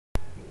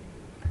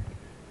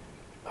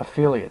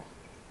Aphelion,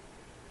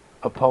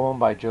 a poem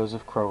by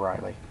Joseph Crow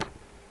Riley.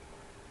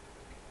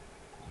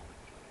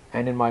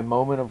 And in my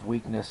moment of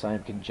weakness I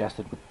am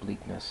congested with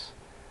bleakness,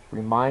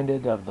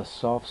 reminded of the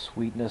soft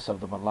sweetness of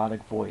the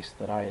melodic voice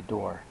that I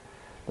adore,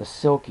 the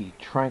silky,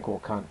 tranquil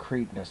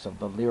concreteness of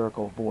the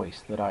lyrical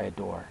voice that I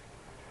adore.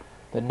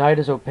 The night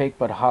is opaque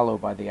but hollow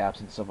by the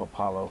absence of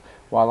Apollo,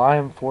 while I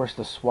am forced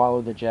to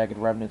swallow the jagged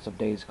remnants of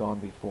days gone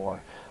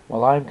before,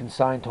 while I am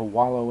consigned to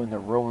wallow in the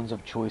ruins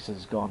of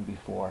choices gone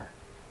before.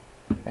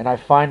 And I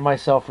find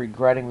myself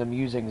regretting the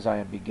musings I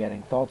am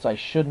begetting, thoughts I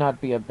should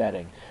not be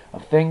abetting,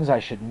 of things I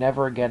should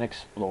never again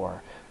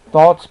explore,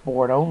 thoughts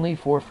born only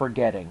for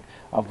forgetting,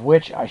 of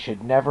which I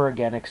should never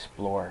again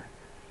explore.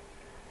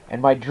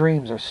 And my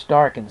dreams are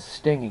stark and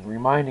stinging,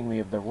 reminding me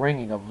of the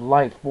ringing of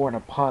life born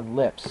upon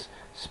lips,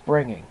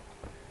 springing.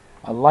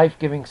 A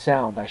life-giving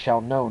sound I shall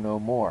know no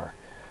more.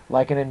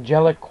 Like an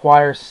angelic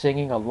choir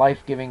singing a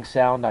life-giving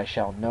sound I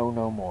shall know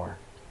no more.